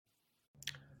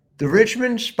The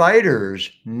Richmond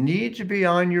Spiders need to be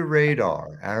on your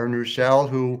radar. Aaron Roussell,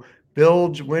 who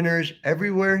builds winners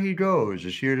everywhere he goes,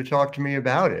 is here to talk to me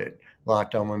about it.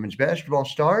 Locked On Women's Basketball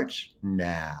starts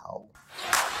now.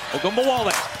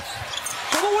 Ogunbowale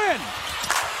for the win.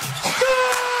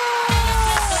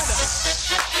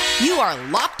 Good! You are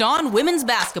Locked On Women's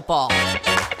Basketball,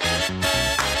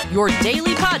 your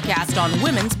daily podcast on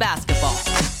women's basketball.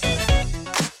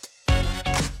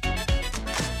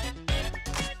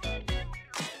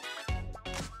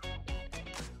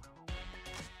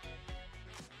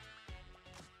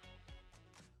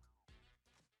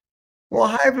 Well,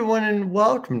 hi, everyone, and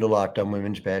welcome to Locked On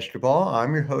Women's Basketball.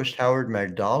 I'm your host, Howard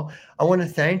Magdahl. I want to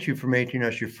thank you for making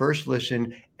us your first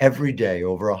listen every day.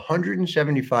 Over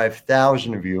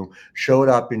 175,000 of you showed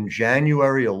up in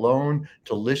January alone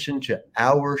to listen to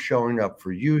our showing up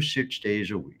for you 6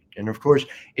 days a week. And of course,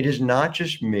 it is not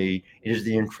just me. It is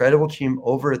the incredible team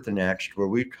over at The Next, where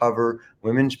we cover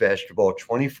women's basketball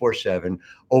 24/7,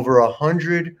 over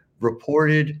 100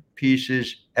 reported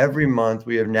pieces every month.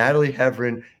 We have Natalie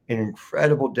Heverin, an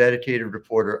incredible dedicated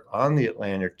reporter on the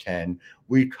Atlantic 10.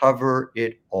 We cover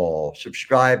it all.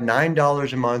 Subscribe,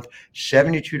 $9 a month,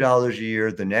 $72 a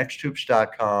year,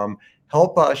 thenexthoops.com.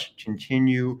 Help us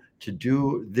continue to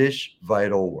do this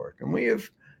vital work. And we have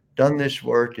done this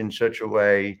work in such a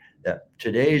way that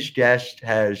today's guest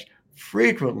has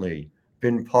frequently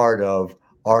been part of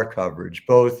our coverage,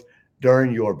 both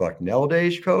during your Bucknell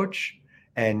days, Coach,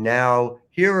 and now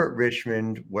here at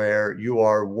Richmond, where you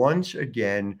are once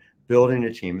again building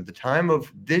a team. At the time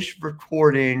of this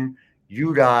recording,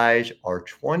 you guys are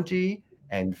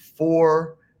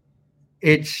 20-4.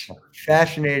 It's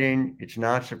fascinating. It's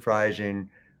not surprising.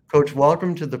 Coach,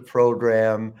 welcome to the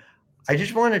program. I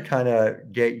just want to kind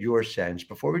of get your sense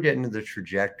before we get into the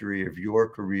trajectory of your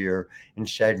career in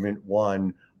segment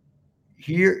one.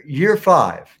 Here, year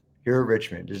 5 here at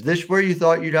Richmond. Is this where you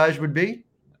thought you guys would be?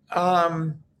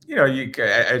 I'd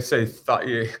say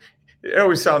it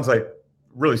always sounds like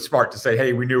really smart to say,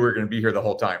 hey, we knew we were going to be here the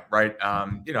whole time, right?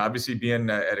 Obviously being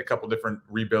at a couple different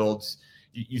rebuilds,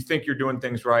 you think you're doing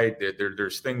things right.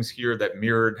 There's things here that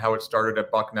mirrored how it started at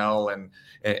Bucknell and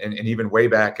even way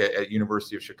back at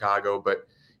University of Chicago. But,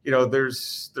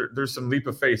 there's some leap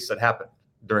of faith that happened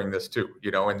during this too,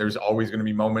 and there's always going to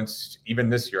be moments, even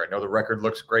this year. I know the record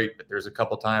looks great, but there's a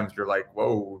couple times you're like,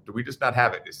 whoa, do we just not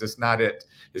have it? Is this not it?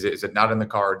 Is it not in the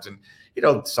cards? And,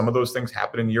 some of those things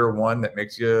happen in year one that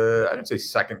makes you, I didn't say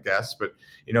second guess, but,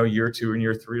 year 2 and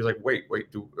year 3 is like, wait,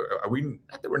 are we,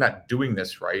 not that we're not doing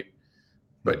this right,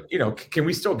 but, can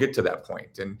we still get to that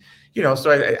point? And,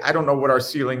 so I don't know what our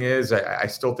ceiling is. I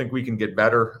still think we can get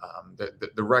better.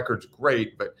 The record's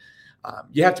great, but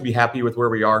you have to be happy with where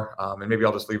we are. And maybe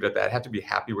I'll just leave it at that. I have to be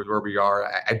happy with where we are.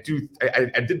 I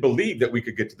did believe that we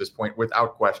could get to this point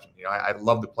without question. I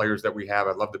love the players that we have.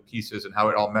 I love the pieces and how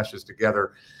it all meshes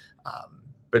together.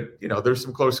 But there's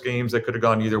some close games that could have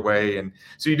gone either way. And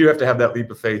so you do have to have that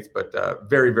leap of faith, but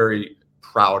very, very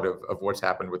proud of what's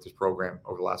happened with this program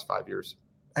over the last 5 years.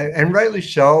 And rightly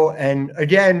so. And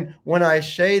again, when I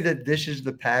say that this is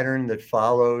the pattern that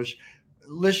follows,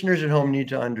 listeners at home need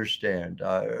to understand.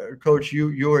 Coach,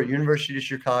 you're at University of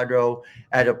Chicago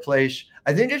at a place,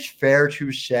 I think it's fair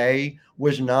to say,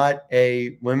 was not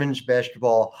a women's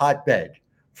basketball hotbed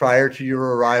prior to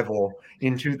your arrival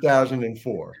in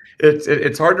 2004.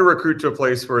 It's hard to recruit to a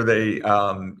place where they,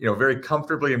 very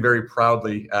comfortably and very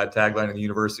proudly tagline in the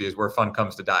university is where fun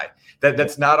comes to die.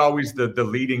 That's not always the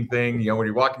leading thing. When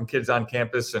you're walking kids on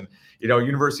campus and,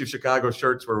 University of Chicago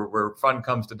shirts where fun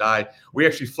comes to die. We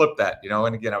actually flipped that,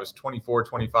 and again, I was 24,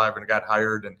 25 when I got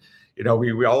hired. And,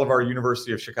 we all of our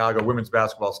University of Chicago women's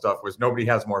basketball stuff was nobody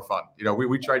has more fun.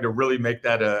 We tried to really make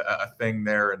that a thing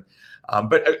there. And,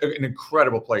 but an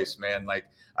incredible place, man. Like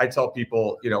I tell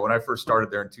people, when I first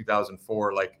started there in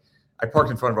 2004, like I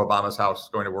parked in front of Obama's house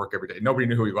going to work every day. Nobody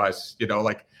knew who he was,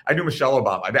 like I knew Michelle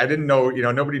Obama. I didn't know,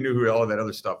 nobody knew who all of that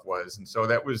other stuff was. And so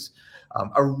that was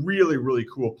a really, really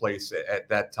cool place at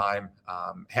that time.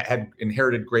 Had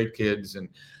inherited great kids. And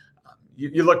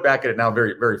you look back at it now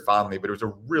very, very fondly, but it was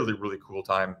a really, really cool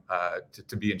time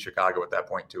to be in Chicago at that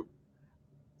point too.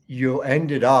 You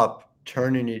ended up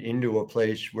turning it into a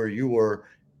place where you were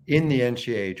in the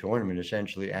NCAA tournament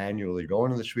essentially annually, going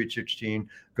to the Sweet 16,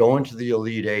 going to the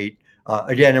Elite 8.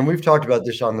 Again, and we've talked about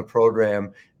this on the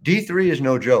program, D3 is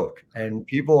no joke, and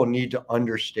people need to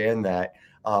understand that.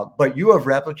 But you have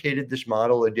replicated this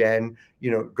model again.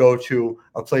 Go to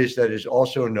a place that is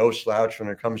also no slouch when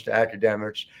it comes to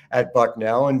academics at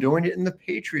Bucknell, and doing it in the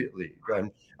Patriot League.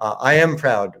 And I am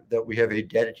proud that we have a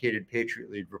dedicated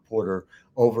Patriot League reporter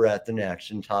over at the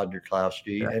Next, and Todd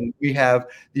Duklowski, and we have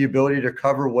the ability to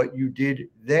cover what you did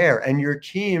there and your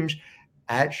teams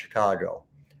at Chicago,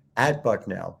 at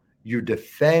Bucknell. You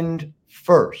defend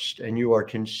first, and you are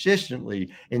consistently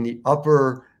in the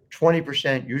upper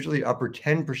 20%, usually upper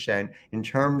 10% in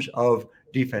terms of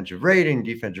defensive rating,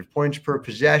 defensive points per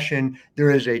possession.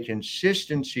 There is a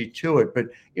consistency to it. But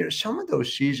some of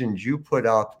those seasons you put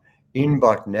up in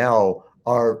Bucknell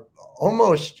are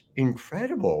almost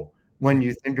incredible when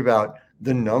you think about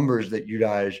the numbers that you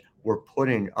guys were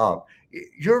putting up.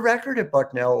 Your record at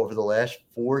Bucknell over the last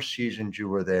 4 seasons you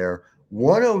were there,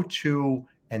 102-30.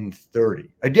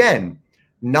 Again,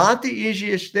 not the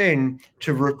easiest thing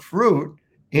to recruit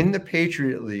in the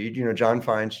Patriot League. John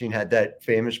Feinstein had that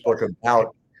famous book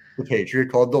about the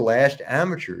Patriot called The Last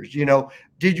Amateurs.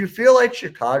 Did you feel like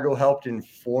Chicago helped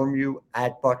inform you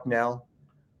at Bucknell?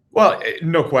 Well,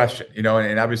 no question,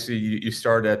 and obviously you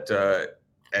start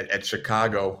at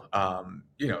Chicago,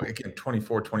 again,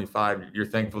 24, 25, you're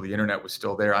thankful the internet was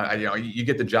still there. You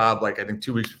get the job, like, I think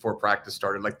 2 weeks before practice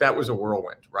started, like that was a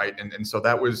whirlwind, right? And so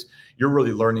that was, you're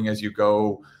really learning as you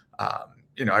go.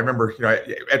 I remember,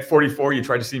 at 44, you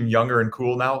try to seem younger and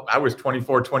cool now. I was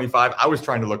 24, 25. I was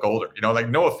trying to look older, like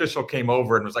no official came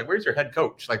over and was like, where's your head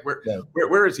coach? Like,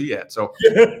 where is he at? So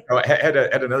I had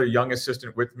another young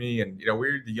assistant with me, and,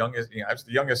 we're the youngest, I was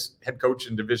the youngest head coach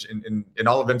in division in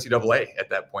all of NCAA at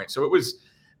that point. So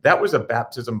that was a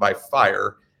baptism by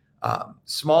fire.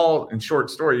 Small and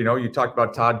short story, you talked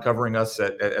about Todd covering us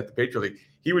at the Patriot League.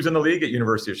 He was in the league at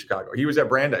University of Chicago. He was at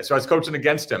Brandeis. So I was coaching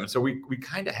against him. And so we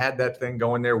kind of had that thing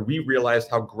going there. We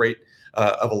realized how great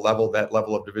of a level that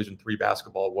level of Division III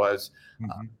basketball was.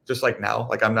 Just like now,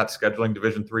 like I'm not scheduling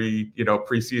Division III,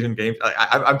 preseason games.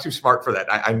 I'm too smart for that.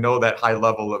 I know that high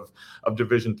level of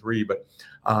Division III. But,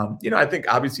 I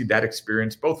think obviously that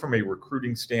experience, both from a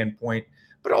recruiting standpoint,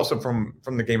 but also from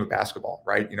the game of basketball,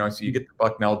 right? So you get the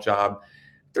Bucknell job.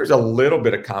 There's a little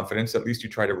bit of confidence. At least you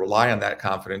try to rely on that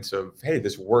confidence of, hey,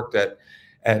 this worked at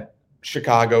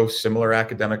Chicago, similar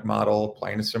academic model,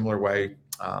 playing a similar way.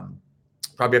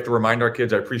 Probably have to remind our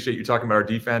kids, I appreciate you talking about our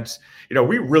defense.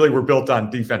 We really were built on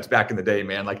defense back in the day,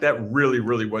 man. Like that really,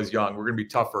 really was young. We're going to be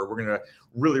tougher. We're going to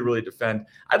really, really defend.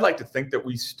 I'd like to think that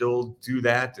we still do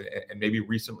that, and maybe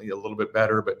recently a little bit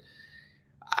better, but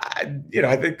I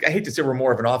hate to say we're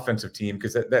more of an offensive team,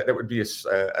 because that would be a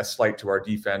slight to our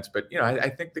defense. But, I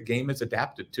think the game has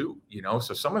adapted too,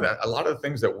 so a lot of the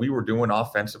things that we were doing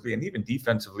offensively and even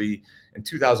defensively in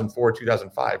 2004,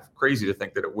 2005, crazy to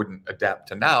think that it wouldn't adapt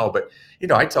to now. But,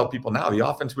 I tell people now the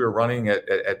offense we were running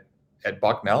at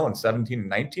Bucknell in 17 and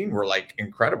 19 were like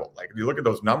incredible. Like if you look at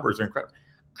those numbers, they're incredible.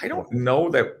 I don't know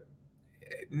that,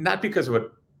 not because of it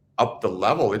up the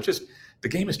level, it's just, the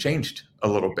game has changed a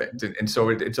little bit. And so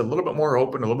it's a little bit more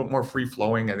open, a little bit more free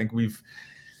flowing. I think we've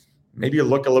maybe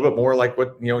look a little bit more like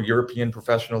what, European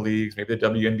professional leagues, maybe the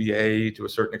WNBA, to a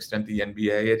certain extent, the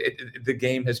NBA. The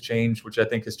game has changed, which I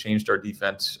think has changed our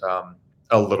defense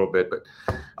a little bit. But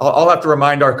I'll have to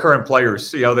remind our current players,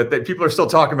 that people are still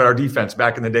talking about our defense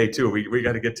back in the day too. We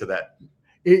got to get to that.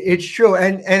 It's true.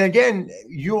 And again,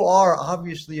 you are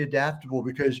obviously adaptable,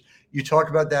 because you talk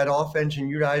about that offense, and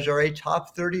you guys are a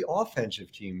top 30 offensive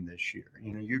team this year.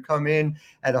 You come in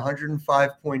at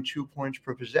 105.2 points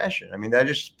per possession. I mean, that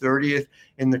is 30th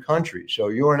in the country. So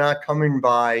you are not coming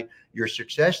by your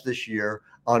success this year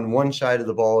on one side of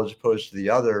the ball as opposed to the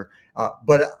other.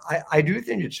 But I do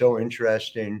think it's so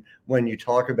interesting when you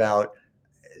talk about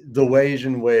the ways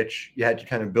in which you had to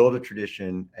kind of build a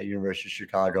tradition at University of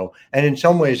Chicago, and in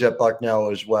some ways at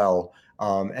Bucknell as well.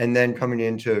 And then coming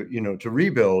into, to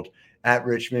rebuild at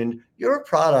Richmond. You're a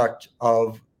product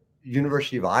of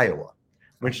University of Iowa,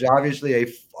 which is obviously a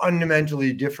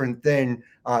fundamentally different thing.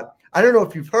 I don't know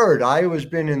if you've heard, Iowa's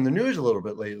been in the news a little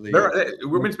bit lately.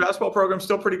 Women's basketball program's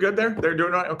still pretty good there. They're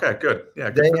doing all right. Okay, good.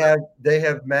 Yeah, they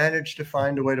have managed to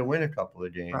find a way to win a couple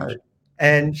of games. Right.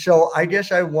 And so I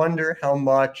guess I wonder how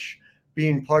much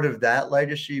being part of that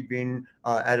legacy, being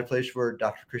at a place where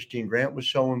Dr. Christine Grant was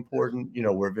so important,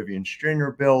 where Vivian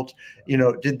Stringer built,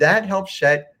 did that help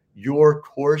set your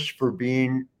course for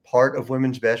being part of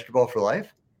women's basketball for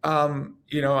life?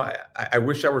 I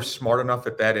wish I were smart enough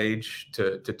at that age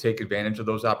to take advantage of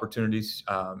those opportunities.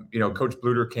 Coach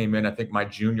Bluter came in, I think, my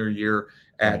junior year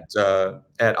at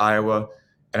Iowa.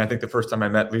 And I think the first time I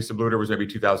met Lisa Bluter was maybe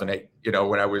 2008,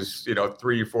 when I was,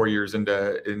 3 or 4 years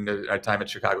into my time at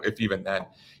Chicago, if even then.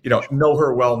 Know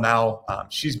her well now.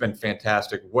 She's been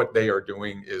fantastic. What they are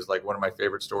doing is like one of my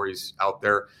favorite stories out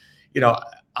there.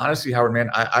 Honestly, Howard, man,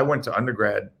 I went to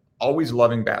undergrad always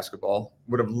loving basketball,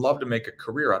 would have loved to make a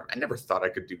career out of it. I never thought I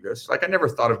could do this. Like, I never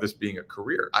thought of this being a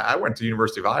career. I went to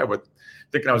University of Iowa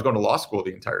thinking I was going to law school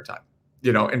the entire time.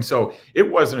 And so it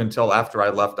wasn't until after I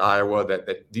left Iowa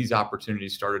that these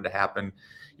opportunities started to happen.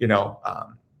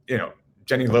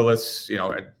 Jenny Lillis,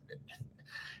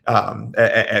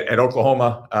 at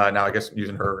Oklahoma, now I guess I'm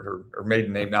using her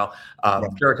maiden name now,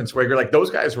 Kara Consuegra, like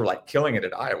those guys were like killing it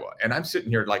at Iowa. And I'm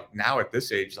sitting here like now at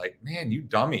this age, like, man, you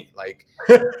dummy, like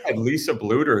had Lisa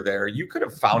Bluter there, you could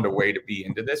have found a way to be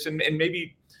into this and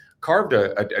maybe carved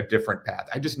a different path.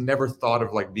 I just never thought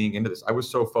of like being into this. I was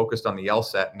so focused on the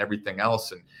LSAT and everything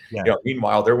else. And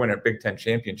meanwhile, they're winning a Big Ten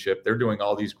championship. They're doing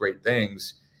all these great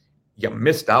things. You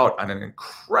missed out on an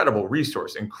incredible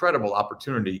resource, incredible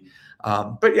opportunity.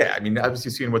 But yeah, I mean,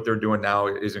 obviously seeing what they're doing now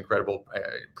is incredible.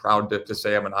 Proud to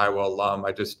say I'm an Iowa alum.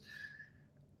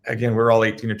 Again, we're all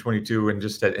 18 or 22 and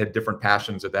just had different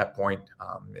passions at that point,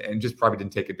 and just probably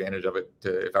didn't take advantage of it,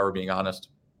 if I were being honest.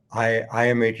 I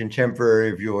am a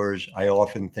contemporary of yours. I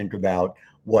often think about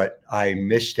what I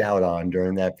missed out on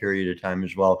during that period of time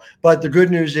as well. But the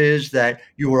good news is that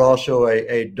you were also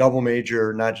a double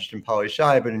major, not just in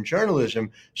poli-sci, but in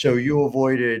journalism. So you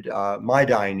avoided my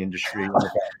dying industry.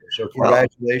 So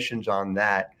congratulations on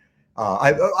that.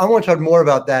 I want to talk more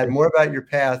about that, more about your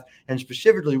path. And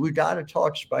specifically, we got to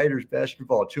talk Spiders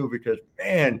basketball too, because,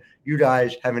 man, you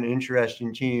guys have an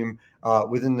interesting team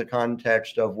within the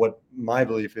context of what my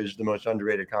belief is the most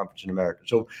underrated conference in America.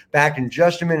 So back in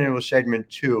just a minute with segment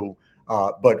 2.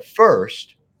 But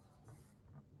first,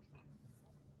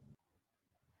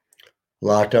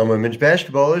 Locked On Women's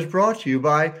Basketball is brought to you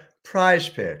by Prize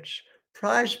Picks.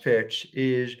 Prize Picks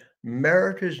is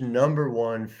America's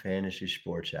 #1 fantasy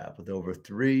sports app with over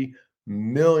 3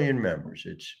 million members.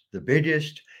 It's the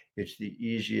biggest, it's the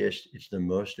easiest, it's the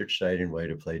most exciting way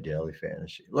to play daily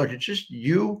fantasy. Look, it's just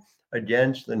you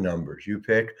against the numbers. You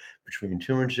pick between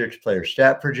 2 and 6 player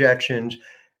stat projections.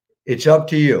 It's up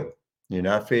to you. You're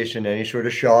not facing any sort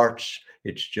of sharks.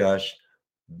 It's just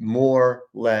more,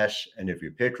 less, and if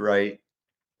you pick right,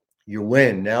 you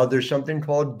win. Now there's something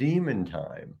called Demon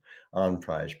Time on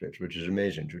Prize Picks, which is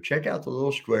amazing. So check out the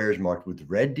little squares marked with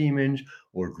red demons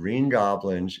or green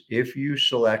goblins. If you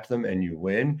select them and you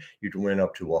win, you can win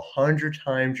up to 100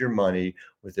 times your money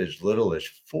with as little as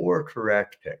 4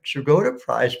 correct picks. So go to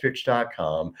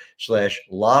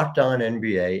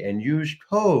prizepicks.com/LockedOnNBA and use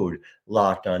code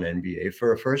LockedOnNBA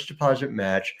for a first deposit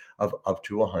match of up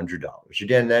to $100.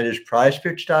 Again, that is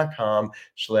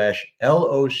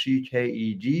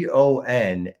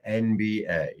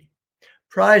prizepicks.com/LOCKEDONNBA.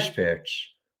 Prize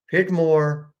Picks. Pick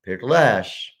more, pick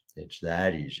less. It's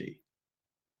that easy.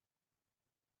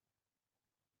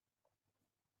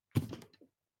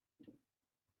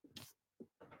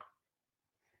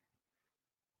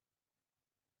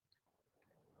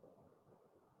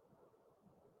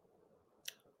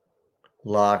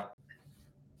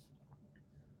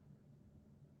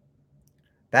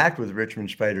 Back with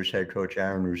Richmond Spiders head coach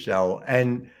Aaron Roussell.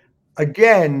 And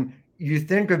again, you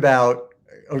think about,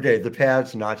 okay, the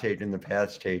path's not taken, the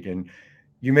path's taken.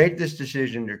 You make this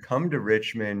decision to come to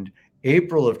Richmond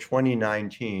April of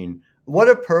 2019. What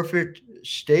a perfect,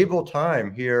 stable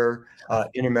time here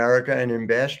in America and in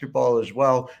basketball as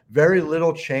well. Very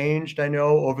little changed, I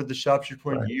know, over the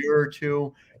subsequent year or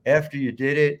two after you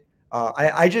did it.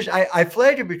 I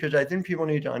flag it because I think people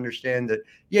need to understand that,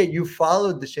 yeah, you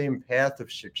followed the same path of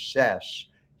success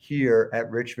here at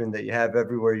Richmond that you have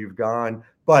everywhere you've gone,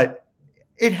 but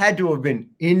it had to have been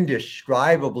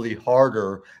indescribably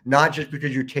harder, not just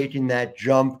because you're taking that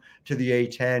jump to the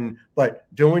A10, but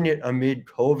doing it amid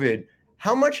COVID.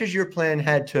 How much has your plan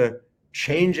had to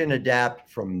change and adapt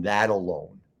from that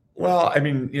alone? Well, I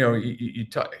mean,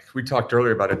 we talked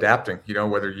earlier about adapting,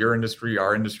 whether your industry,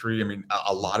 our industry. I mean,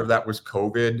 a lot of that was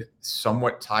COVID.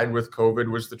 Somewhat tied with COVID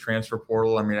was the transfer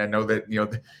portal. I mean, I know that,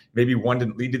 maybe one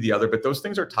didn't lead to the other, but those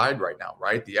things are tied right now,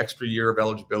 right? The extra year of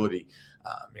eligibility,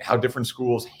 how different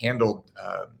schools handled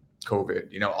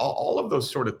COVID, all of those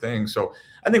sort of things. So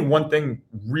I think one thing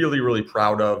really, really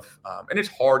proud of, and it's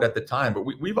hard at the time, but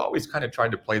we've always kind of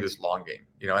tried to play this long game,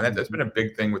 and that's been a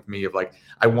big thing with me of like,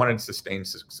 I wanted sustained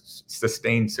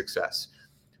success.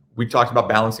 We talked about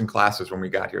balancing classes when we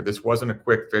got here. This wasn't a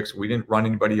quick fix. We didn't run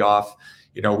anybody off.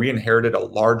 We inherited a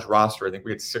large roster. I think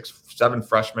we had 6, 7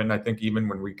 freshmen, I think, even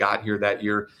when we got here that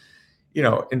year.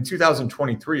 in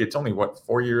 2023, it's only what,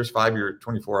 4 years, 5 years,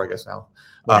 24, I guess now,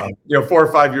 Right. 4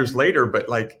 or 5 years later, but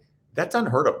like that's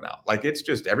unheard of now. Like it's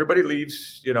just everybody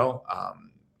leaves,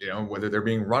 whether they're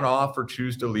being run off or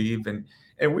choose to leave. And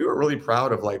we were really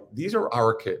proud of like, these are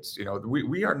our kids,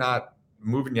 we are not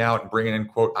moving you out and bringing in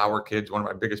quote, our kids. One of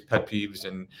my biggest pet peeves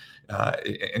in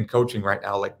coaching right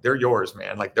now, like they're yours,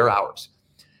 man, like they're ours.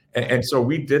 And so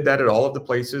we did that at all of the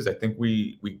places. I think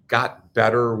we got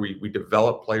better. We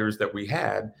developed players that we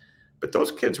had, but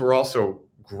those kids were also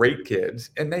great kids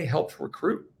and they helped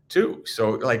recruit too.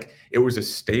 So like it was a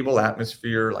stable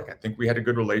atmosphere. Like I think we had a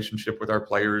good relationship with our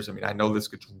players. I mean, I know this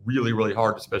gets really, really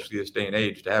hard, especially this day and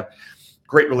age, to have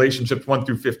great relationships 1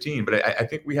 through 15, but I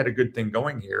think we had a good thing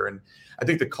going here. And I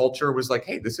think the culture was like,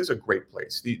 hey, this is a great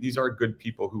place. These are good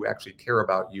people who actually care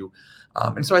about you.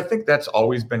 And so I think that's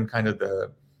always been kind of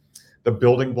the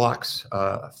building blocks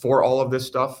for all of this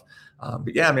stuff.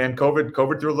 But yeah, man, COVID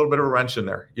threw a little bit of a wrench in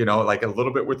there, like a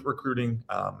little bit with recruiting,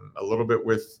 a little bit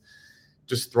with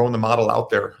just throwing the model out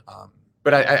there.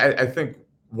 But I think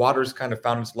water's kind of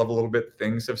found its level a little bit.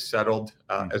 Things have settled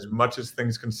as much as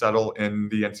things can settle in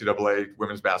the NCAA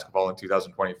women's basketball in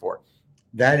 2024.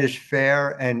 That is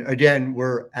fair. And again,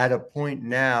 we're at a point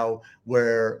now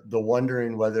where the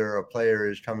wondering whether a player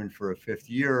is coming for a 5th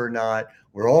year or not,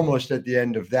 we're almost at the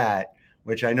end of that,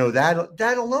 which I know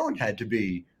that alone had to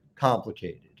be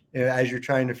complicated as you're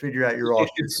trying to figure out your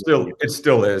roster. It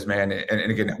still is, man. And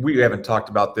again, we haven't talked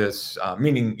about this,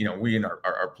 meaning, we and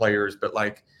our players, but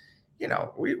like,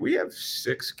 we have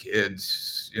 6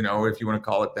 kids, if you want to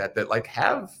call it that like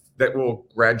that will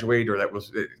graduate or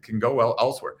that can go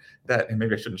elsewhere. And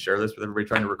maybe I shouldn't share this with everybody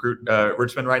trying to recruit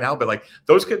Richmond right now, but like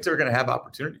those kids are going to have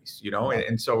opportunities,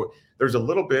 and so there's a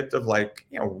little bit of like,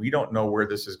 we don't know where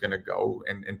this is going to go,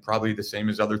 and probably the same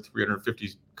as other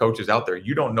 350 coaches out there.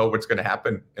 You don't know what's going to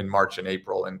happen in March and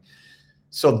April, and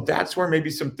so that's where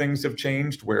maybe some things have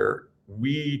changed. Where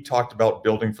we talked about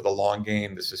building for the long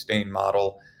game, the sustained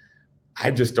model. I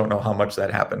just don't know how much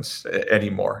that happens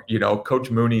anymore.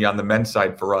 Coach Mooney on the men's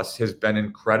side for us has been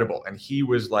incredible. And he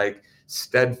was like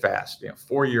steadfast,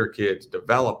 4-year kids,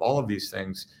 develop all of these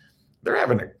things. They're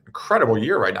having an incredible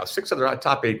year right now. 6 of their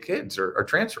top 8 kids are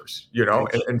transfers,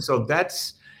 and so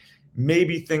that's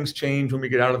maybe things change when we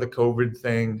get out of the COVID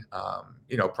thing.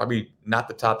 Probably not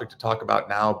the topic to talk about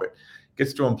now, but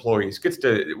gets to employees, gets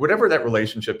to whatever that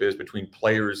relationship is between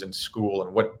players and school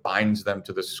and what binds them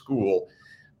to the school.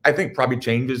 I think probably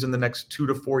changes in the next 2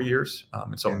 to 4 years.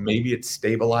 And so maybe it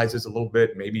stabilizes a little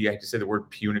bit. Maybe I hate to say the word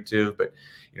punitive, but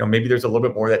maybe there's a little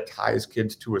bit more that ties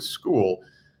kids to a school.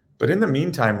 But in the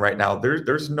meantime, right now,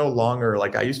 there's no longer,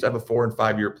 like I used to have a 4 and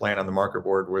 5 year plan on the marker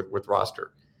board with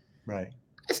roster. Right.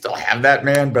 I still have that,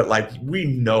 man, but like we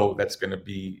know that's going to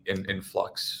be in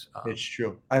flux. It's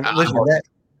true. Listen,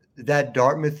 that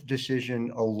Dartmouth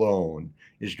decision alone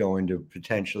is going to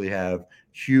potentially have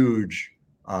huge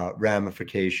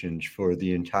ramifications for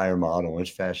the entire model. It's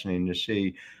fascinating to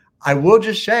see. I will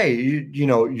just say,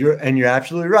 you're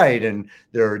absolutely right. And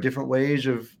there are different ways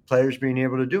of players being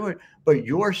able to do it, but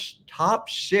your top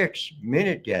 6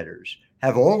 minute getters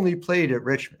have only played at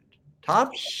Richmond.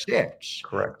 Top 6.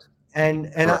 Correct.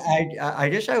 And I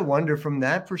guess I wonder from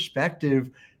that perspective,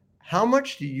 how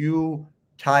much do you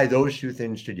tie those 2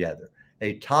 things together?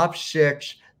 A top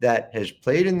 6 that has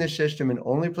played in the system and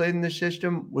only played in the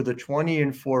system with a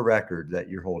 20-4 record that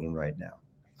you're holding right now.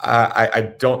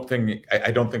 I don't think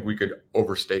we could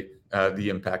overstate the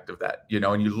impact of that.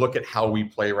 And you look at how we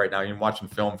play right now. You're watching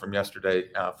film from yesterday,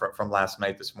 from last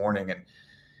night, this morning, and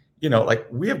like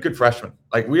we have good freshmen.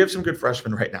 Like we have some good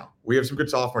freshmen right now. We have some good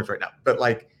sophomores right now. But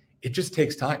like it just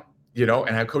takes time.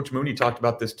 And Coach Mooney talked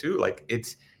about this too. Like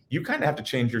you kind of have to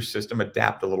change your system,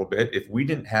 adapt a little bit. If we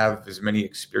didn't have as many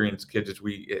experienced kids as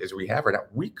we have right now,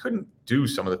 we couldn't do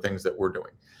some of the things that we're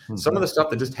doing. Mm-hmm. Some of the stuff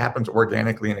that just happens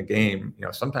organically in a game,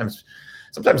 sometimes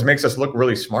makes us look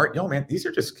really smart. Man, these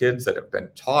are just kids that have been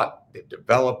taught, they've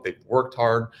developed, they've worked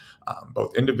hard,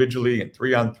 both individually and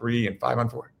 3-on-3 and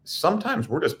 5-on-4. Sometimes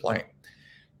we're just playing.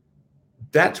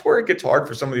 That's where it gets hard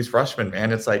for some of these freshmen,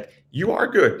 man. It's like, you are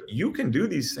good, you can do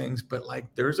these things, but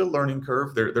like there's a learning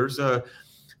curve. There's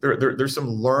some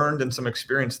learned and some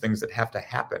experienced things that have to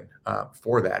happen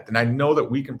for that. And I know that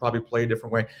we can probably play a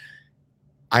different way.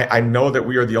 I know that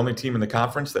we are the only team in the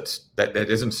conference that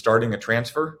isn't starting a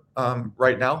transfer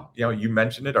right now. You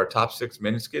mentioned it, our top 6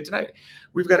 minutes kids. And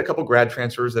we've got a couple grad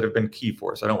transfers that have been key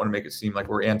for us. I don't want to make it seem like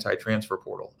we're anti-transfer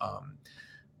portal.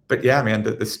 But yeah, man,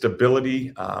 the stability,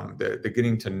 the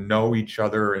getting to know each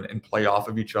other and play off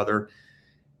of each other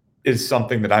is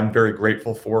something that I'm very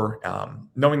grateful for,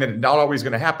 knowing that it's not always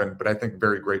going to happen, but I think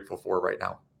very grateful for right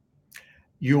now.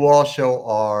 You also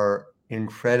are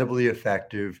incredibly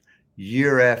effective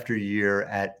year after year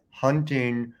at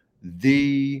hunting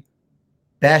the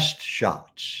best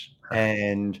shots.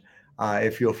 And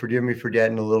if you'll forgive me for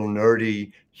getting a little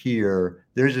nerdy here,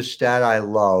 there's a stat I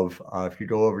love. If you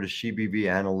go over to CBB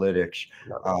Analytics,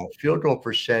 field goal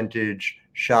percentage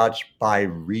shots by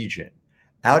region.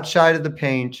 Outside of the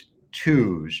paint,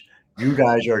 twos, you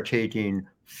guys are taking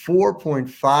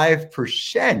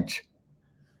 4.5%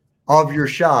 of your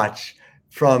shots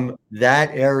from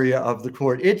that area of the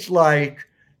court. It's like,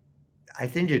 I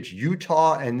think it's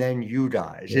Utah and then you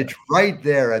guys. Yeah. It's right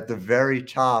there at the very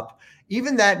top.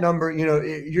 Even that number,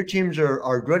 your teams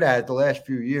are good at it the last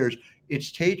few years.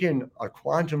 It's taken a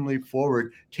quantum leap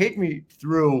forward. Take me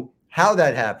through how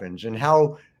that happens and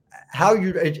how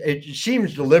you it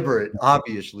seems deliberate,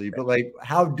 obviously, but like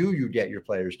how do you get your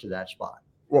players to that spot?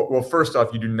 Well, first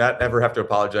off, you do not ever have to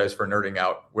apologize for nerding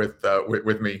out with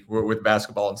me with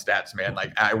basketball and stats, man.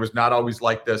 Like I was not always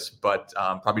like this, but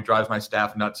probably drives my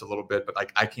staff nuts a little bit. But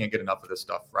like I can't get enough of this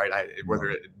stuff, right?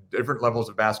 Whether different levels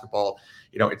of basketball,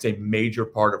 it's a major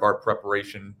part of our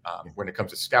preparation when it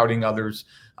comes to scouting others,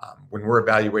 when we're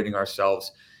evaluating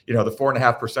ourselves. The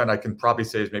 4.5% I can probably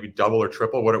say is maybe double or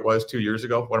triple what it was 2 years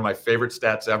ago. One of my favorite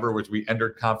stats ever was we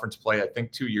entered conference play, I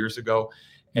think 2 years ago,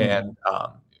 and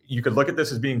you could look at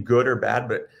this as being good or bad,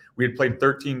 but we had played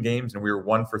 13 games and we were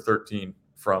 1 for 13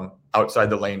 from outside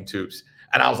the lane twos.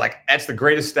 And I was like, that's the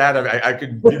greatest stat I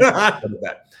could do that.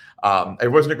 It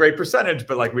wasn't a great percentage,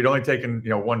 but like we'd only taken,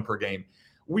 1 per game.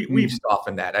 We've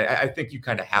softened that. I think you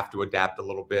kind of have to adapt a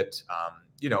little bit.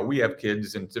 We have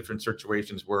kids in different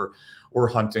situations where we're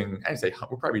hunting. I'd say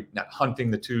we're probably not hunting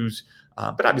the twos,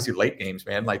 but obviously late games,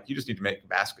 man, like you just need to make a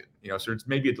basket, so it's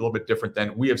maybe a little bit different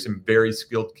than we have some very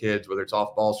skilled kids, whether it's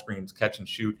off ball screens, catch and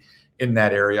shoot in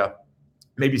that area.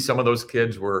 Maybe some of those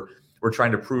kids were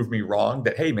trying to prove me wrong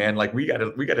that, hey man, like we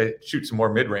gotta shoot some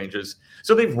more mid ranges.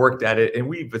 So they've worked at it and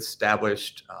we've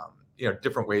established,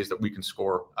 different ways that we can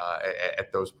score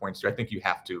at those points. I think you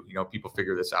have to, people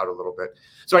figure this out a little bit.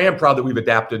 So I am proud that we've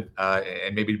adapted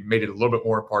and maybe made it a little bit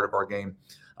more a part of our game.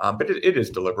 But it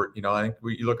is deliberate. I think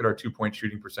you look at our 2-point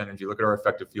shooting percentage, you look at our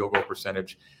effective field goal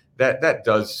percentage,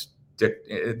 that's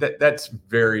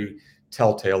very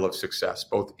telltale of success,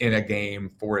 both in a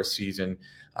game, for a season.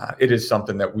 It is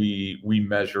something that we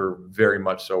measure very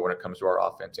much so when it comes to our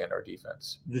offense and our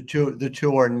defense. The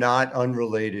two are not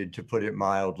unrelated, to put it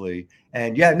mildly.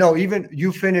 And yeah, no, even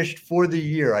you finished for the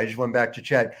year. I just went back to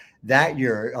check that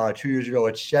year, 2 years ago,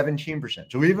 it's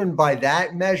 17%. So even by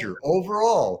that measure,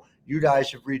 overall, you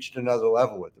guys have reached another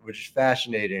level with it, which is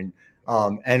fascinating.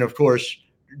 And of course,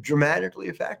 dramatically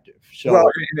effective. So,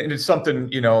 well, and it's something,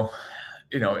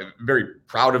 very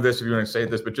proud of this, if you want to say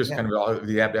this, but just kind of all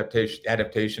the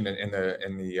adaptation and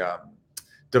the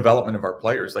development of our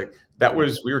players. Like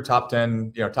we were top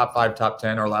 10, top 5, top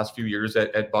 10 our last few years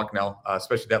at Bucknell,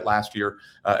 especially that last year,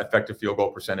 effective field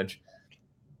goal percentage.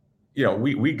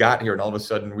 We got here and all of a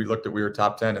sudden we looked at, we were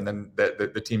top 10, and then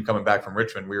the team coming back from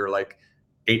Richmond, we were like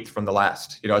 8th from the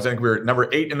last. I think we were number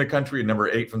 8 in the country and number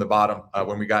 8 from the bottom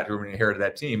when we got here, when we inherited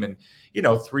that team. And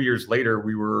 3 years later,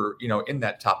 we were in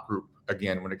that top group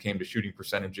again when it came to shooting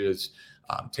percentages,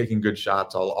 taking good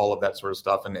shots, all of that sort of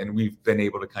stuff. And we've been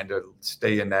able to kind of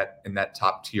stay in that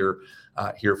top tier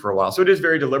here for a while. So it is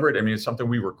very deliberate. I mean, it's something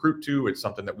we recruit to. It's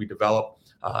something that we develop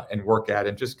and work at,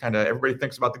 and just kind of everybody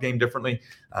thinks about the game differently,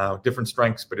 different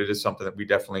strengths, but it is something that we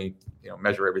definitely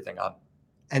measure everything on.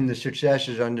 And the success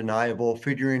is undeniable.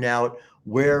 Figuring out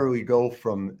where we go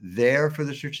from there for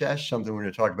the success, something we're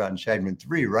going to talk about in segment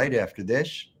 3 right after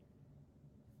this.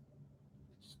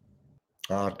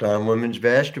 Locked On Women's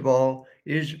Basketball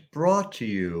is brought to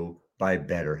you by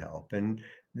BetterHelp. And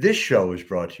this show is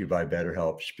brought to you by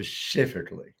BetterHelp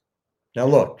specifically. Now,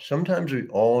 look, sometimes we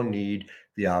all need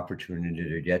the opportunity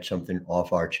to get something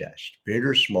off our chest. Big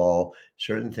or small,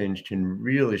 certain things can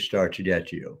really start to get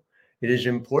to you. It is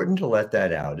important to let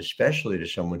that out, especially to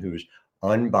someone who's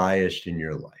unbiased in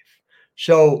your life.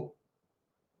 So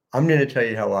I'm going to tell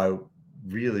you how I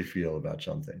really feel about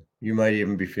something. You might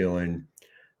even be feeling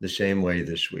the same way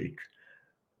this week.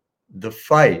 The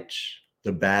fights,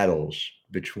 the battles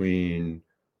between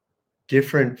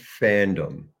different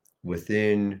fandom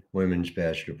within women's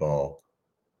basketball,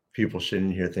 people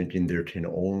sitting here thinking there can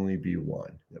only be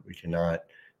one, that we cannot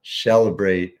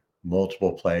celebrate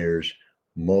multiple players,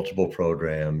 multiple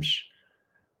programs.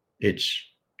 It's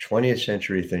 20th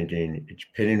century thinking. It's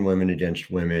pitting women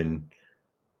against women.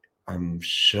 I'm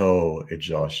so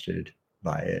exhausted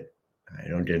by it. I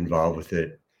don't get involved with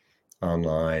it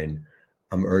online.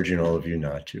 I'm urging all of you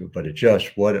not to, but it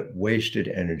just, what wasted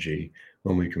energy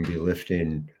when we can be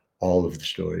lifting all of the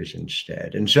stories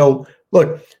instead. And so,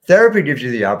 look, therapy gives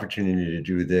you the opportunity to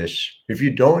do this if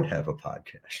you don't have a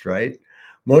podcast, right?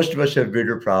 Most of us have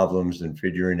bigger problems than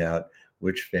figuring out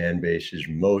which fan base is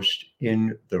most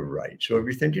in the right. So if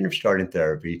you're thinking of starting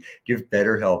therapy, give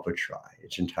BetterHelp a try.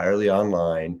 It's entirely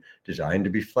online, designed to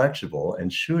be flexible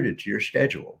and suited to your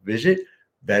schedule. Visit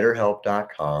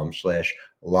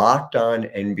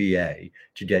betterhelp.com/LockedOnNBA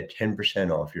to get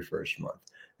 10% off your first month.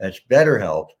 That's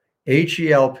BetterHelp,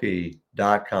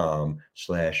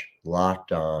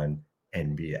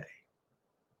 HELP.com/LockedOnNBA.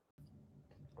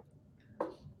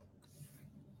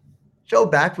 So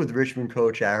back with Richmond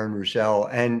coach Aaron Roussell,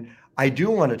 and I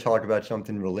do want to talk about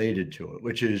something related to it,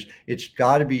 which is it's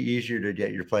got to be easier to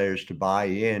get your players to buy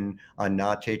in on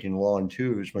not taking long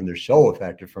twos when they're so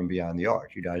effective from beyond the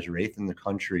arc. You guys are 8th in the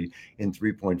country in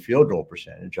three-point field goal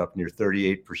percentage, up near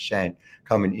 38%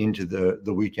 coming into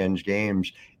the weekend's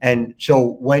games. And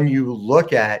so when you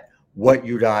look at what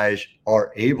you guys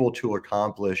are able to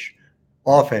accomplish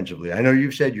offensively, I know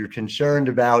you've said you're concerned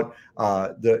about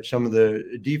some of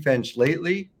the defense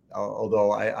lately,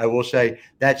 although I will say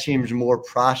that seems more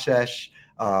process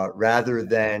rather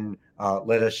than,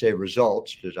 let us say,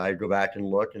 results, because I go back and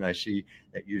look and I see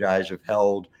that you guys have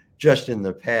held just in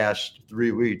the past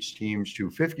 3 weeks teams to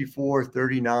 54,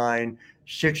 39,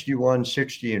 61,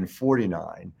 60, and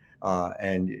 49.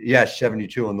 And yes,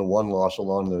 72 in the one loss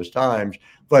along those times,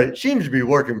 but it seems to be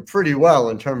working pretty well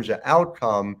in terms of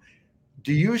outcome.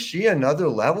 Do you see another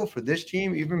level for this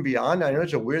team even beyond? I know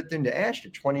it's a weird thing to ask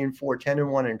at 20-4,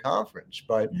 10-1 in conference,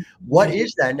 but what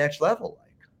is that next level like?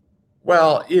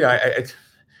 Well, I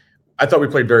thought we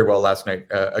played very well last night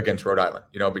against Rhode Island,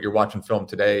 but you're watching film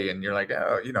today and you're like,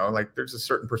 oh, like there's a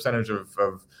certain percentage of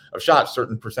shots,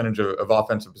 certain percentage of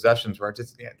offensive possessions where I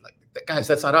just, guys,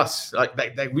 that's not us. Like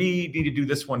we need to do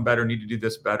this one better, need to do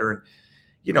this better. And,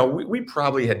 we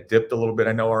probably had dipped a little bit.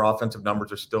 I know our offensive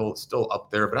numbers are still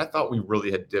up there, but I thought we really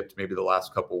had dipped maybe the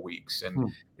last couple of weeks.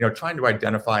 And, trying to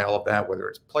identify all of that, whether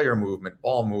it's player movement,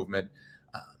 ball movement,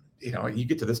 you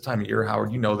get to this time of year,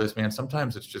 Howard, this, man,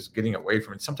 sometimes it's just getting away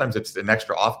from it. Sometimes it's an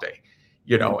extra off day.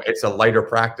 It's a lighter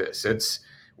practice.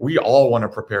 We all want to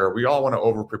prepare. We all want to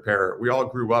over prepare. We all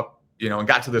grew up, and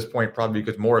got to this point probably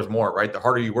because more is more, right? The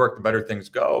harder you work, the better things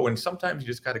go. And sometimes you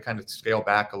just got to kind of scale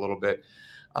back a little bit.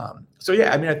 I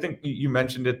think you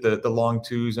mentioned it, the long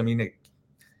twos. I mean,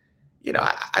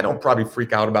 I don't probably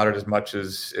freak out about it as much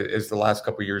as the last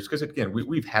couple of years. Cause again,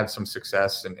 we've had some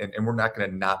success and we're not going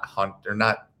to not hunt or we're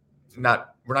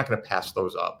not going to pass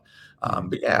those up.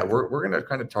 But yeah, we're going to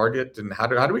kind of target and how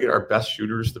do we get our best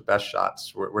shooters, the best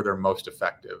shots where they're most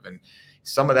effective. And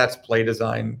some of that's play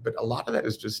design, but a lot of that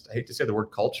is just, I hate to say the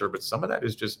word culture, but some of that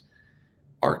is just,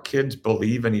 our kids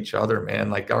believe in each other,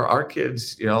 man. Like our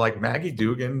kids, like Maggie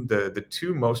Dugan, the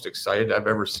two most excited I've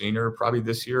ever seen her probably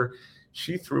this year.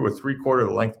 She threw a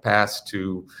 3/4 length pass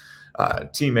to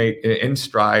teammate in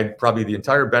stride. Probably the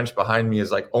entire bench behind me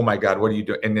is like, oh my God, what are you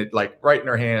doing? And it like right in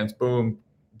her hands, boom,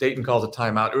 Dayton calls a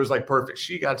timeout. It was like perfect.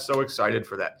 She got so excited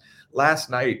for that. Last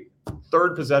night,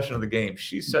 3rd possession of the game,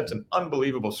 she sets an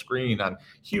unbelievable screen on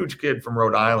huge kid from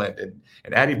Rhode Island and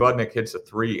Addie Budnick hits a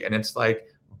 3. And it's like,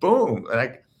 boom.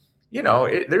 Like,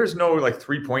 there's no like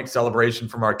 3-point celebration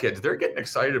from our kids. They're getting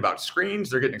excited about screens.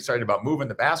 They're getting excited about moving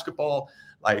the basketball.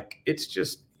 Like it's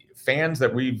just fans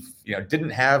that we've,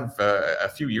 didn't have a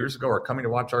few years ago are coming to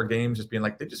watch our games, just being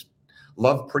like, they just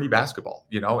love pretty basketball,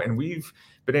 and we've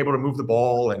been able to move the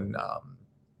ball. And,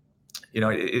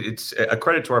 it's a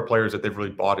credit to our players that they've really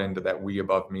bought into that we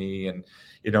above me. And,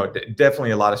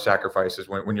 definitely a lot of sacrifices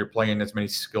when you're playing as many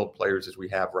skilled players as we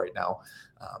have right now.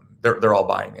 They're all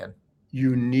buying in.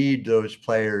 You need those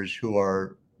players who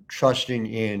are trusting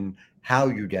in how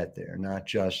you get there, not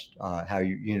just how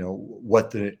what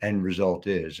the end result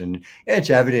is. And it's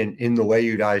evident in the way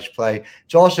you guys play.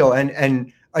 It's also,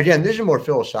 and again, this is more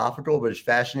philosophical, but it's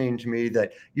fascinating to me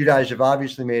that you guys have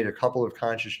obviously made a couple of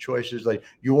conscious choices. Like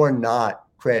you are not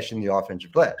crashing the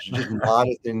offensive glass. It's just not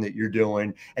a thing that you're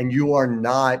doing. And you are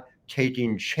not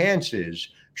taking chances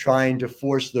trying to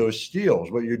force those steals.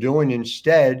 What you're doing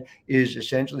instead is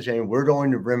essentially saying, we're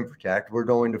going to rim protect. We're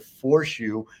going to force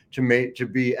you to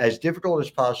be as difficult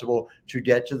as possible to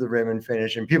get to the rim and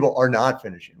finish. And people are not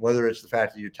finishing, whether it's the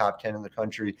fact that you're top 10 in the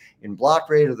country in block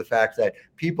rate or the fact that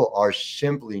people are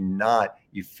simply not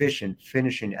efficient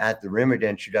finishing at the rim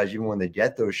against you guys, even when they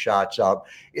get those shots up.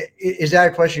 Is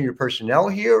that a question of your personnel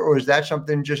here, or is that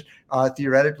something just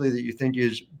theoretically that you think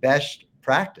is best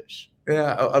practice?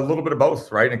 Yeah, a little bit of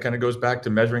both, right? And it kind of goes back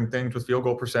to measuring things with field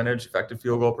goal percentage, effective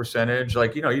field goal percentage.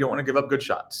 Like, you don't want to give up good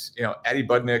shots. Addie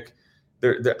Budnick,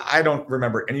 I don't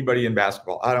remember anybody in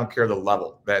basketball, I don't care the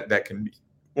level, that can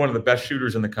one of the best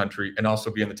shooters in the country and also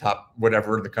be in the top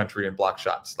whatever in the country in block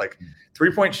shots. Like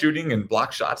 3-point shooting and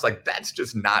block shots, like that's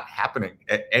just not happening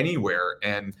anywhere.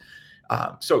 And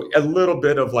so a little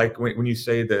bit of like when you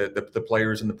say the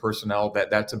players and the personnel,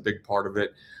 that's a big part of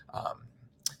it.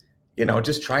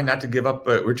 Just try not to give up.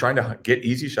 We're trying to get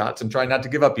easy shots and try not to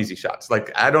give up easy shots.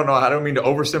 Like, I don't know. I don't mean to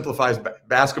oversimplify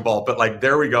basketball, but like,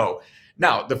 there we go.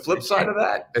 Now, the flip side of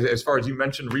that, as far as you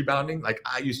mentioned rebounding, like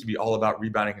I used to be all about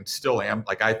rebounding and still am.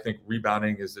 Like, I think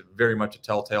rebounding is very much a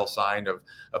telltale sign of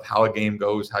how a game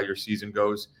goes, how your season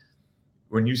goes.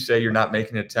 When you say you're not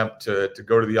making an attempt to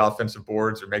go to the offensive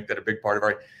boards or make that a big part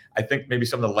of I think maybe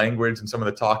some of the language and some of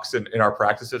the talks in our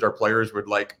practices, our players would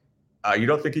like, you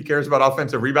don't think he cares about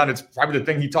offensive rebound? It's probably the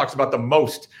thing he talks about the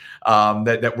most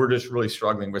that we're just really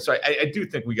struggling with. So I do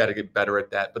think we got to get better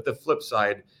at that. But the flip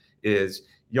side is,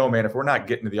 man, if we're not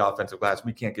getting to the offensive glass,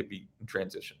 we can't get beat in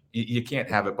transition. You can't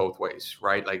have it both ways,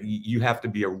 right? Like you have to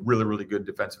be a really, really good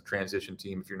defensive transition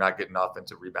team if you're not getting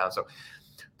offensive rebounds. So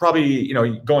probably,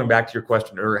 going back to your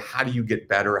question, or how do you get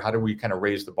better? How do we kind of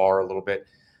raise the bar a little bit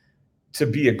to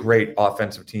be a great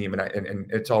offensive team? And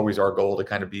it's always our goal to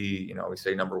kind of be, we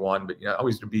say number one, but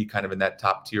always to be kind of in that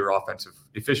top tier offensive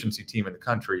efficiency team in the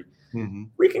country. Mm-hmm.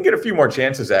 We can get a few more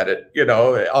chances at it,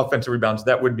 offensive rebounds.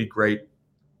 That would be great.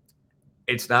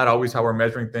 It's not always how we're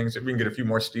measuring things. If we can get a few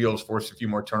more steals, force a few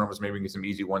more turnovers, maybe we can get some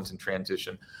easy ones in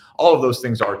transition. All of those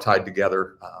things are tied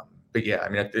together. But yeah, I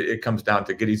mean, it comes down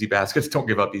to get easy baskets. Don't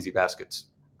give up easy baskets.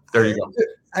 There you go.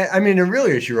 I mean, it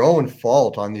really is your own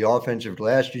fault on the offensive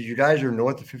glass because you guys are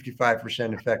north of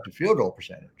 55% effective field goal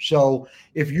percentage. So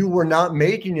if you were not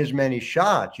making as many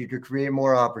shots, you could create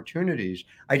more opportunities.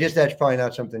 I guess that's probably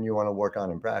not something you want to work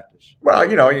on in practice. Well,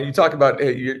 you talk about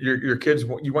your kids.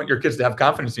 You want your kids to have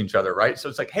confidence in each other, right? So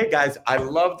it's like, hey, guys, I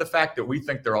love the fact that we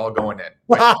think they're all going in.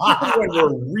 Like, when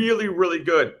we're really, really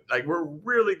good. Like, we're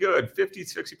really good. 50,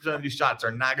 60% of these shots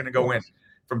are not going to go in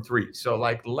from three. So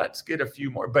like, let's get a few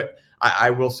more. But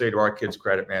I will say, to our kids'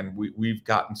 credit, man, we've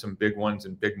gotten some big ones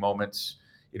and big moments.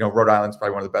 Rhode Island's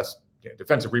probably one of the best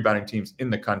defensive rebounding teams in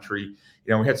the country.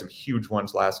 We had some huge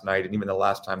ones last night, and even the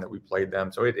last time that we played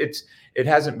them. So it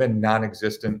hasn't been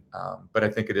non-existent, but I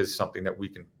think it is something that we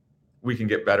can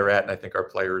get better at, and I think our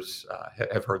players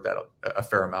have heard that a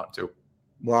fair amount too.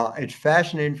 Well, it's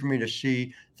fascinating for me to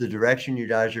see the direction you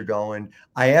guys are going.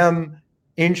 I am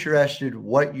interested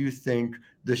what you think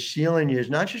the ceiling is,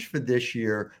 not just for this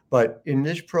year, but in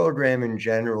this program in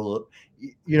general.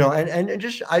 And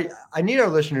just I need our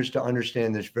listeners to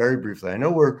understand this very briefly. I know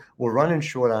we're running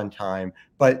short on time,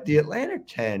 but the Atlantic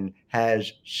 10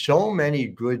 has so many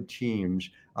good teams.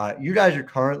 You guys are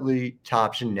currently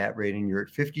tops in net rating. You're at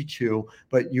 52,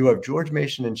 but you have George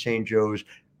Mason and St. Joe's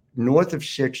north of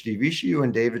 60, VCU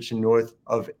and Davidson north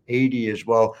of 80 as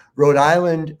well. Rhode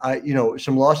Island,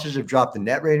 some losses have dropped the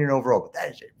net rating overall, but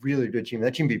that is a really good team.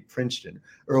 That team beat Princeton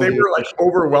early. They were like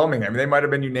overwhelming. I mean, they might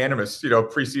have been unanimous,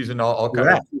 preseason, all kind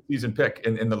of season pick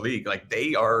in the league. Like,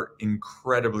 they are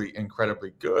incredibly,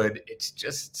 incredibly good. It's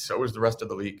just, so is the rest of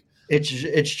the league. It's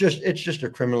just a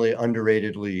criminally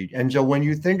underrated league. And so when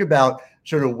you think about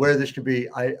sort of where this could be,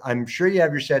 I'm sure you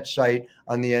have your set sight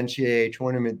on the NCAA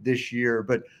tournament this year,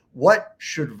 but what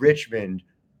should Richmond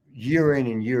year in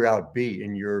and year out be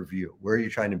in your view? Where are you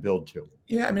trying to build to?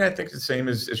 Yeah, I mean, I think the same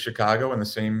as Chicago and the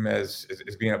same as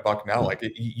being at Bucknell. Like,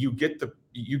 you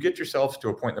get yourselves to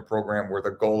a point in the program where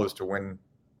the goal is to win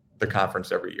the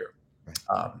conference every year.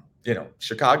 Right.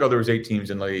 Chicago, there was 8 teams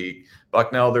in the league.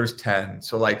 Bucknell, there's 10.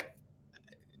 So like,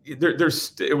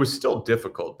 it was still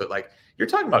difficult, but like, you're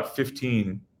talking about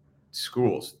 15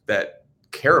 schools that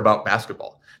care about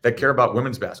basketball, that care about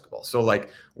women's basketball. So like,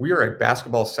 we are a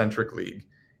basketball centric league,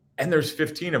 and there's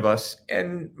 15 of us,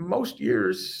 and most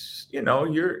years,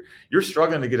 you're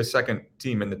struggling to get a second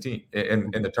team in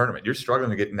the tournament. You're struggling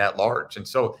to get in that large. And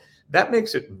so that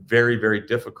makes it very, very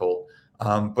difficult.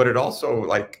 But it also,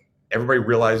 like, everybody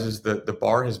realizes that the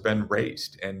bar has been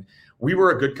raised, and we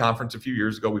were a good conference a few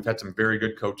years ago. We've had some very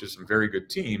good coaches, some very good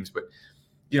teams, but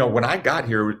when I got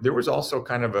here, there was also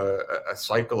kind of a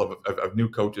cycle of new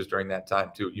coaches during that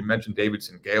time too. You mentioned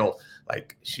Davidson, Gail,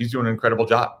 like, she's doing an incredible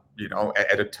job,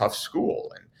 at a tough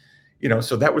school. And,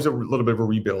 so that was a little bit of a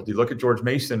rebuild. You look at George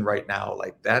Mason right now,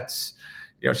 like, that's,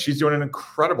 she's doing an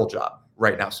incredible job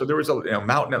right now. So there was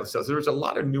Mountain, so there was a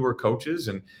lot of newer coaches,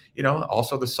 and,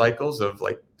 also the cycles of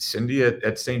like Cindy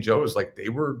at St. Joe's, like, they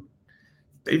were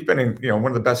they've been in, one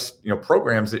of the best,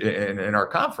 programs in our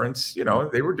conference.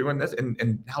 They were doing this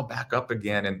and now back up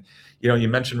again. And, you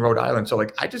mentioned Rhode Island. So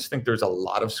I just think there's a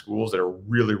lot of schools that are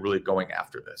really, really going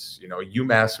after this.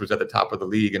 UMass was at the top of the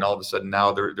league, and all of a sudden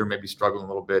now they're maybe struggling a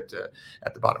little bit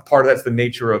at the bottom. Part of that's the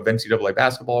nature of NCAA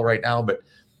basketball right now, but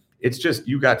it's just,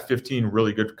 you got 15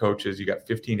 really good coaches. You got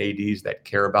 15 ADs that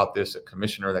care about this, a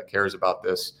commissioner that cares about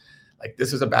this.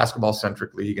 This is a basketball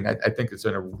centric league. And I think it's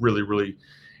in a really, really,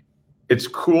 it's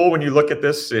cool when you look at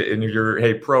this and you're,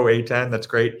 hey, pro A10, that's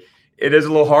great. It is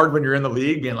a little hard when you're in the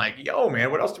league being like, yo, man,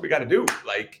 what else do we got to do?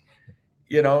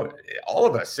 All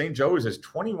of us, St. Joe's is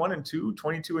 21-2,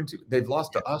 22-2. They've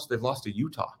lost to us. They've lost to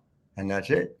Utah. And that's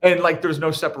it. And there's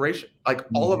no separation.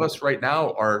 All of us right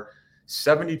now are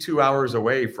 72 hours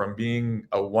away from being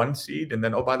a 1 seed. And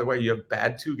then, oh, by the way, you have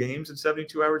bad 2 games in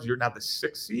 72 hours. You're now the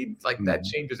 6th seed. That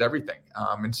changes everything.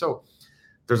 And so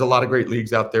there's a lot of great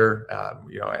leagues out there.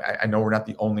 I know we're not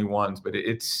the only ones, but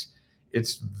it's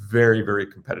very, very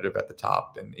competitive at the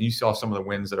top. And you saw some of the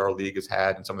wins that our league has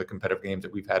had and some of the competitive games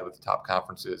that we've had with the top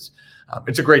conferences.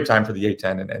 It's a great time for the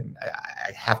A10. And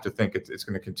I have to think it's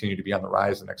going to continue to be on the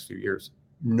rise the next few years.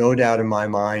 No doubt in my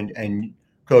mind. And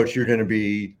Coach, you're going to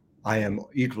be, I am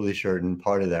equally certain,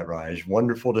 part of that rise.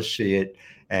 Wonderful to see it,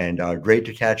 and great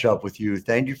to catch up with you.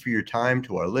 Thank you for your time.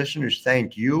 To our listeners,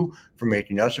 thank you for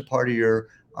making us a part of your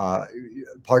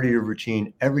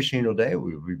routine every single day.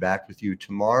 We will be back with you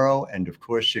tomorrow, and of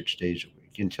course 6 days a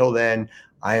week. Until then,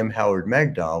 I am Howard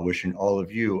Megdal, wishing all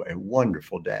of you a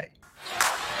wonderful day.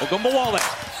 Ogunbowale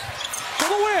for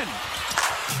the win.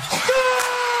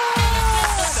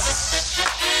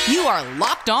 You are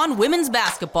Locked On Women's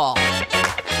Basketball,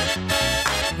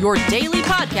 your daily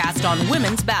podcast on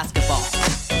women's basketball.